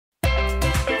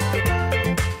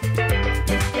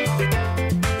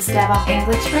Step Up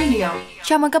English Radio.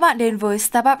 Chào mừng các bạn đến với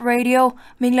Step Up Radio.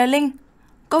 Mình là Linh.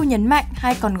 Câu nhấn mạnh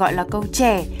hay còn gọi là câu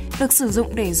chẻ được sử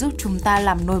dụng để giúp chúng ta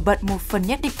làm nổi bật một phần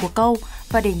nhất định của câu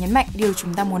và để nhấn mạnh điều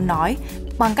chúng ta muốn nói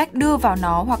bằng cách đưa vào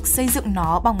nó hoặc xây dựng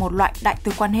nó bằng một loại đại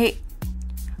từ quan hệ.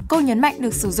 Câu nhấn mạnh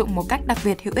được sử dụng một cách đặc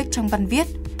biệt hữu ích trong văn viết,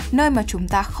 nơi mà chúng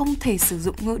ta không thể sử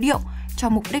dụng ngữ điệu cho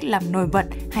mục đích làm nổi bật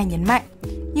hay nhấn mạnh,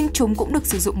 nhưng chúng cũng được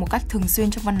sử dụng một cách thường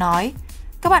xuyên trong văn nói.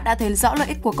 Các bạn đã thấy rõ lợi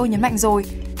ích của câu nhấn mạnh rồi,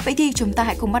 vậy thì chúng ta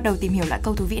hãy cùng bắt đầu tìm hiểu lại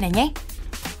câu thú vị này nhé.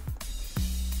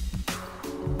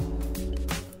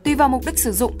 Tùy vào mục đích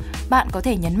sử dụng, bạn có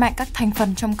thể nhấn mạnh các thành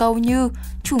phần trong câu như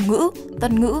chủ ngữ,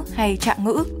 tân ngữ hay trạng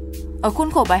ngữ. Ở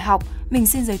khuôn khổ bài học, mình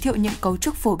xin giới thiệu những cấu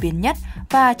trúc phổ biến nhất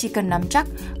và chỉ cần nắm chắc,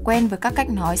 quen với các cách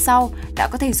nói sau đã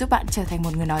có thể giúp bạn trở thành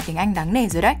một người nói tiếng Anh đáng nể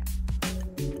rồi đấy.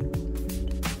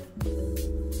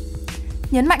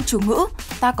 Nhấn mạnh chủ ngữ,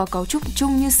 ta có cấu trúc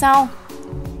chung như sau.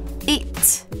 It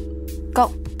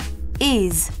cộng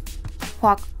is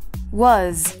hoặc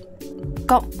was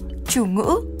cộng chủ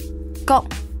ngữ cộng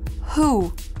who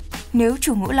nếu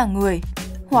chủ ngữ là người,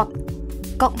 hoặc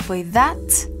cộng với that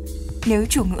nếu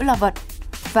chủ ngữ là vật,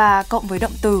 và cộng với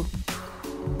động từ.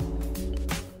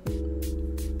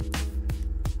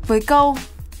 Với câu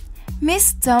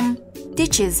Miss Tom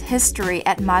teaches history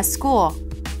at my school,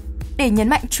 để nhấn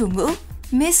mạnh chủ ngữ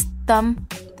Miss Tom,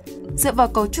 dựa vào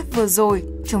cấu trúc vừa rồi,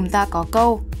 chúng ta có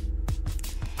câu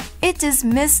It is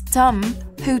Miss Tom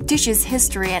who teaches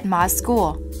history at my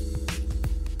school.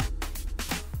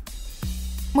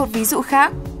 Một ví dụ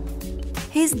khác,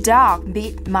 His dog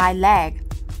bit my leg.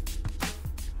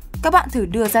 Các bạn thử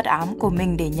đưa ra đáp án của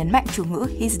mình để nhấn mạnh chủ ngữ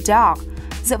his dog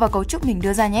dựa vào cấu trúc mình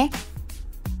đưa ra nhé.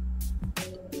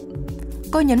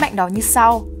 Câu nhấn mạnh đó như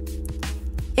sau.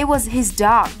 It was his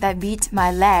dog that beat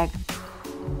my leg.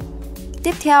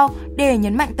 Tiếp theo, để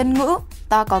nhấn mạnh tân ngữ,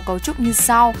 ta có cấu trúc như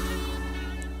sau.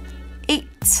 It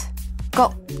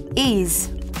cộng is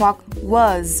hoặc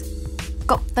was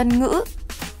cộng tân ngữ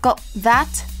cộng that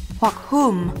hoặc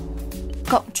whom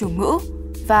cộng chủ ngữ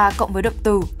và cộng với động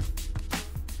từ.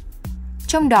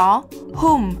 Trong đó,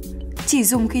 whom chỉ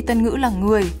dùng khi tân ngữ là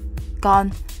người, còn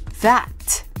that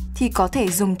thì có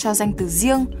thể dùng cho danh từ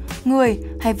riêng, người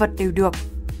hay vật đều được.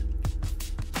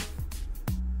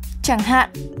 Chẳng hạn,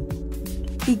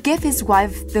 He gave his wife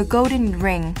the golden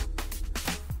ring.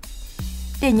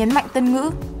 Để nhấn mạnh tân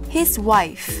ngữ his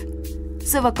wife,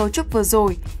 dựa vào cấu trúc vừa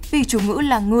rồi, vì chủ ngữ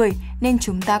là người nên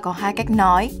chúng ta có hai cách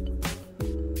nói.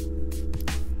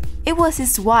 It was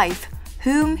his wife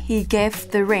whom he gave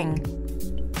the ring.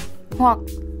 Hoặc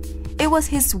It was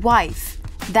his wife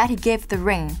that he gave the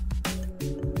ring.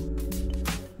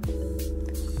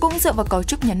 Cũng dựa vào cấu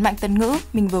trúc nhấn mạnh tân ngữ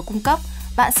mình vừa cung cấp,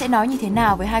 bạn sẽ nói như thế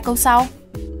nào với hai câu sau?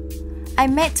 I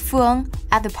met Phương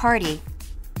at the party.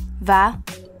 Và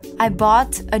I bought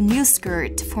a new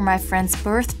skirt for my friend's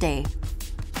birthday.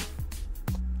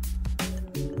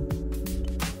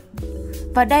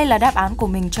 Và đây là đáp án của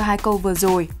mình cho hai câu vừa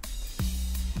rồi.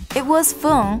 It was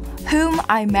Phương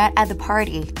whom I met at the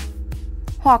party.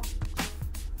 Hoặc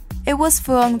It was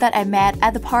Phương that I met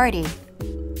at the party.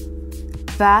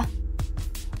 Và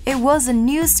It was a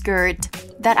new skirt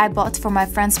that I bought for my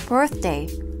friend's birthday.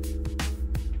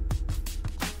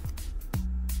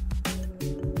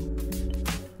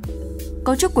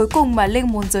 Cấu trúc cuối cùng mà Linh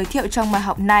muốn giới thiệu trong bài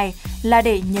học này là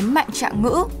để nhấn mạnh trạng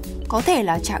ngữ, có thể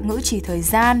là trạng ngữ chỉ thời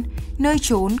gian, nơi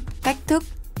chốn, cách thức,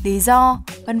 lý do,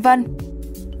 vân vân.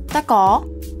 Ta có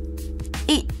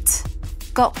it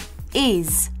cộng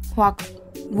is hoặc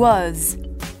was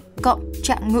cộng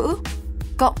trạng ngữ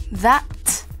cộng that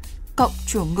cộng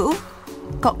chủ ngữ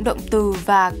cộng động từ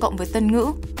và cộng với tân ngữ.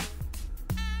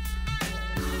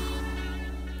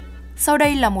 Sau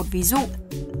đây là một ví dụ.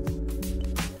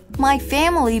 My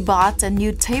family bought a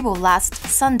new table last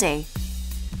Sunday.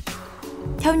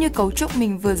 Theo như cấu trúc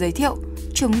mình vừa giới thiệu,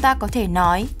 chúng ta có thể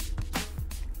nói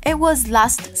It was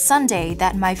last Sunday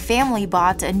that my family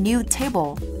bought a new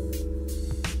table.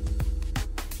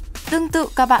 Tương tự,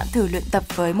 các bạn thử luyện tập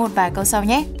với một vài câu sau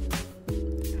nhé.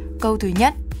 Câu thứ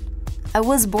nhất, I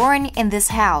was born in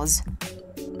this house.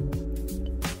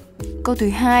 Câu thứ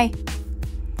hai,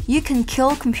 You can kill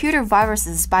computer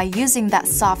viruses by using that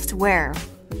software.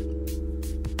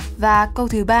 Và câu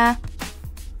thứ ba,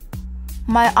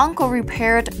 My uncle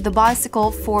repaired the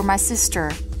bicycle for my sister.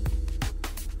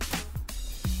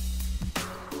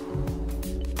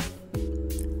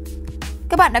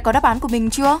 Các bạn đã có đáp án của mình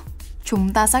chưa?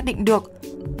 Chúng ta xác định được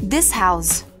this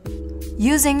house,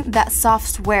 using that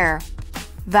software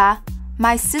và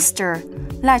my sister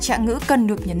là trạng ngữ cần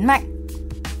được nhấn mạnh.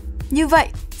 Như vậy,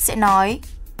 sẽ nói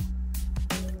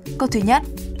câu thứ nhất,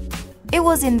 It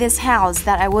was in this house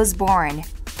that I was born.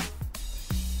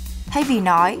 thay vì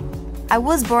nói I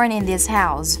was born in this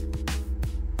house.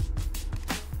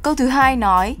 Câu thứ hai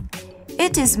nói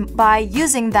It is by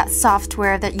using that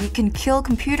software that you can kill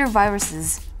computer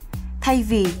viruses. Thay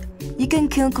vì You can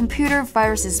kill computer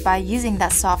viruses by using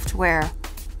that software.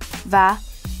 Và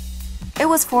It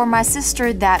was for my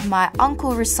sister that my uncle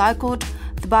recycled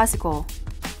the bicycle.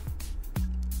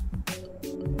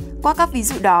 Qua các ví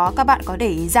dụ đó, các bạn có để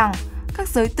ý rằng các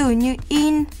giới từ như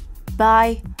in,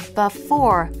 by và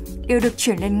for đều được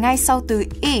chuyển lên ngay sau từ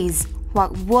is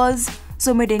hoặc was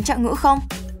rồi mới đến trạng ngữ không?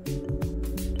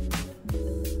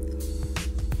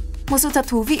 Một sự thật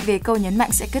thú vị về câu nhấn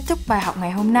mạnh sẽ kết thúc bài học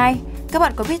ngày hôm nay. Các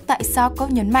bạn có biết tại sao câu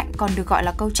nhấn mạnh còn được gọi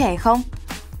là câu trẻ không?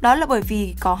 Đó là bởi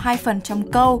vì có hai phần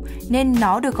trong câu nên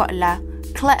nó được gọi là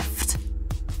cleft.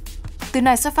 Từ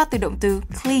này xuất phát từ động từ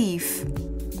cleave.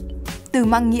 Từ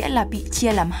mang nghĩa là bị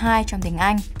chia làm hai trong tiếng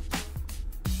Anh.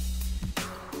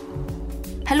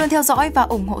 Hãy luôn theo dõi và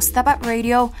ủng hộ Startup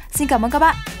Radio. Xin cảm ơn các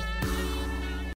bạn.